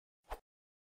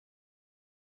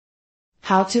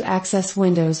How to access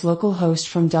Windows localhost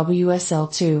from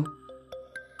wsl2.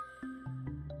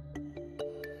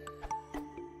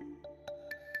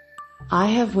 I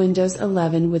have Windows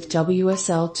 11 with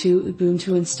wsl2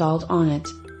 Ubuntu installed on it.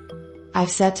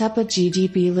 I've set up a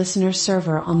GDB listener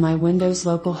server on my Windows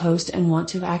localhost and want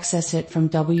to access it from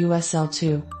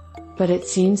wsl2. But it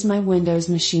seems my Windows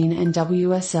machine and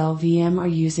WSL VM are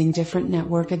using different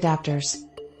network adapters.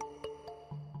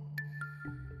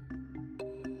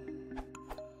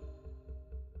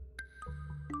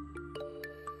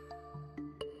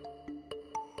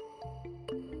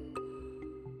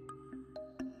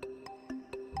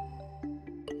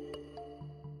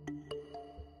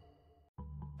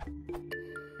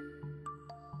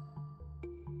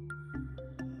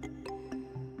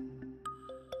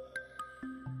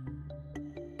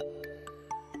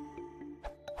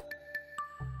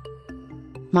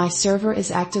 My server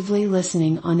is actively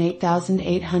listening on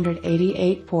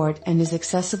 8888 port and is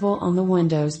accessible on the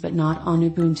Windows but not on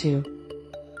Ubuntu.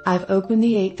 I've opened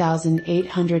the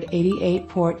 8888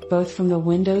 port both from the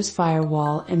Windows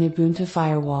firewall and Ubuntu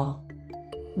firewall.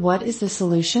 What is the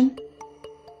solution?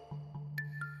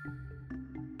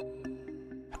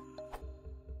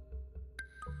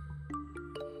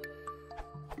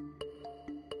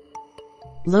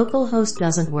 Localhost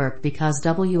doesn't work because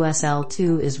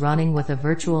WSL2 is running with a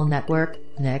virtual network,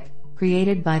 NIC,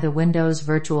 created by the Windows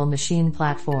Virtual Machine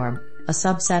Platform, a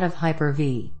subset of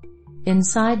Hyper-V.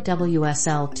 Inside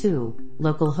WSL2,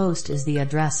 localhost is the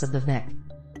address of the NIC.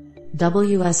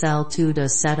 WSL2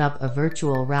 does set up a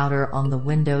virtual router on the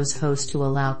Windows host to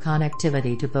allow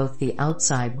connectivity to both the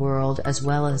outside world as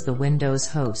well as the Windows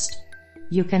host.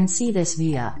 You can see this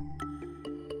via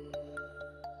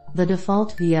the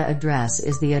default VIA address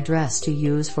is the address to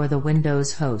use for the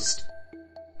Windows host.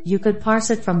 You could parse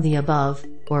it from the above,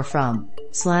 or from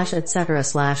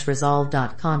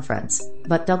 /etc/resolve.conference,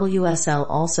 but WSL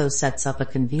also sets up a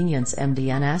convenience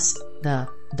MDNS, the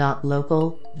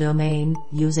 .local domain,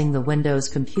 using the Windows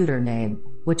computer name,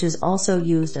 which is also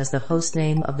used as the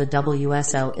hostname of the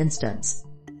WSL instance.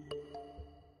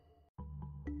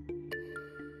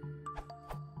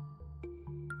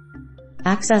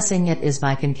 Accessing it is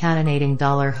by concatenating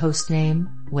 $hostname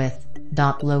with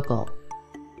 .local.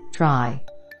 Try.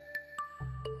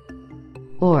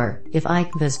 Or, if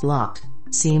ICV is blocked,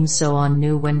 seems so on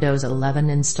new Windows 11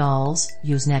 installs,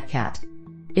 use netcat.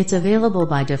 It's available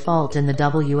by default in the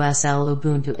WSL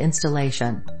Ubuntu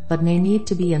installation, but may need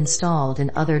to be installed in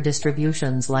other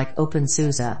distributions like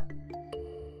OpenSUSE.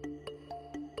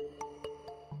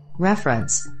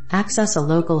 Reference: access a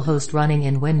localhost running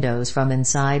in Windows from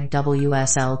inside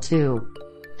WSL2.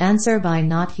 Answer by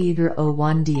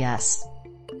nothedro1ds.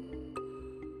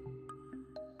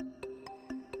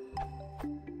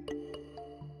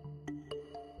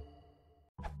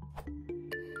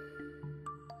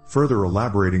 Further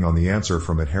elaborating on the answer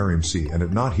from @HarimC and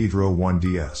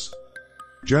 @nothedro1ds.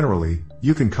 Generally,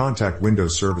 you can contact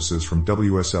Windows services from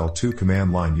WSL2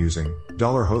 command line using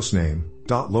 $hostname,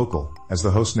 .local, as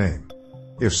the host name.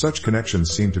 If such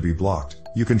connections seem to be blocked,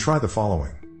 you can try the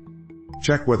following.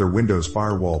 Check whether Windows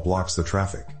Firewall blocks the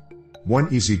traffic. One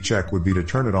easy check would be to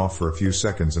turn it off for a few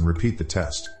seconds and repeat the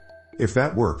test. If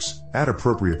that works, add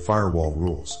appropriate firewall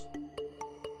rules.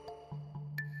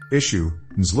 Issue: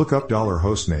 look up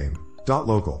 $hostname,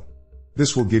 .local.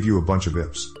 This will give you a bunch of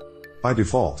ifs. By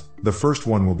default, the first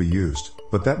one will be used,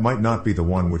 but that might not be the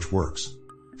one which works.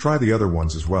 Try the other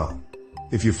ones as well.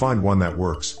 If you find one that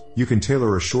works, you can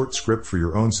tailor a short script for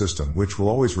your own system which will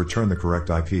always return the correct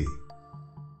IP.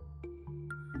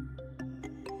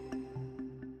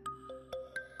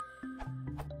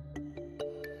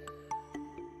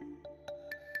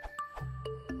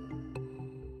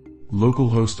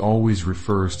 Localhost always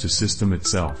refers to system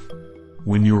itself.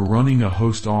 When you're running a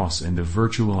host OS and a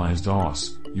virtualized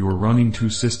OS, you're running two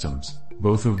systems,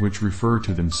 both of which refer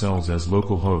to themselves as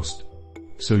localhost.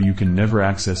 So you can never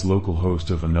access localhost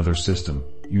of another system,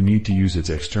 you need to use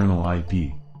its external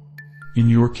IP. In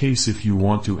your case, if you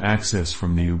want to access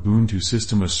from the Ubuntu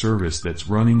system a service that's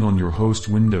running on your host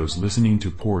Windows listening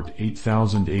to port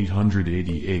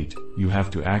 8888, you have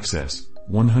to access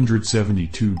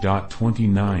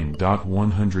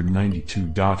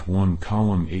 172.29.192.1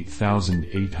 column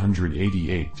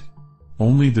 8888.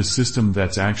 Only the system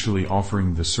that's actually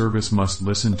offering the service must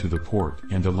listen to the port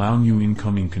and allow new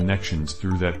incoming connections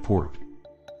through that port.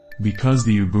 Because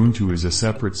the Ubuntu is a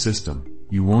separate system,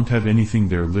 you won't have anything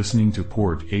there listening to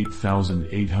port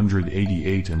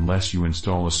 8888 unless you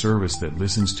install a service that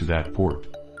listens to that port.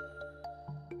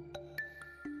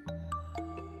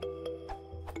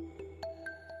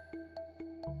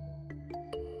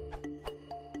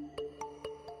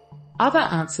 Other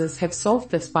answers have solved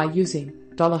this by using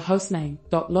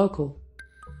 $hostname.local.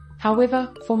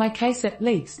 However, for my case at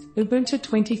least, Ubuntu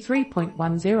 23.10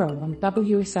 on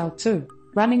wsl2,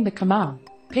 running the command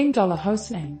ping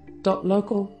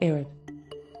 $hostname.local errored.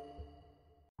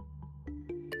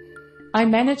 I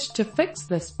managed to fix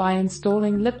this by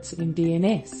installing libs in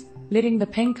DNS, letting the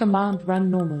ping command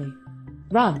run normally.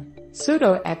 Run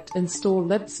sudo apt install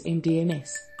libs in DNS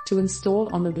to install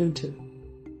on Ubuntu.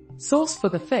 Source for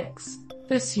the fix,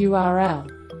 this URL.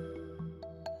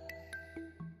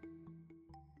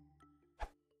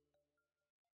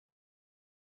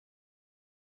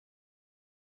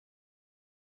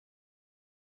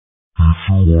 If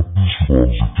you want this from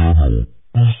the channel,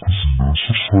 please consider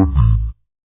subscribing.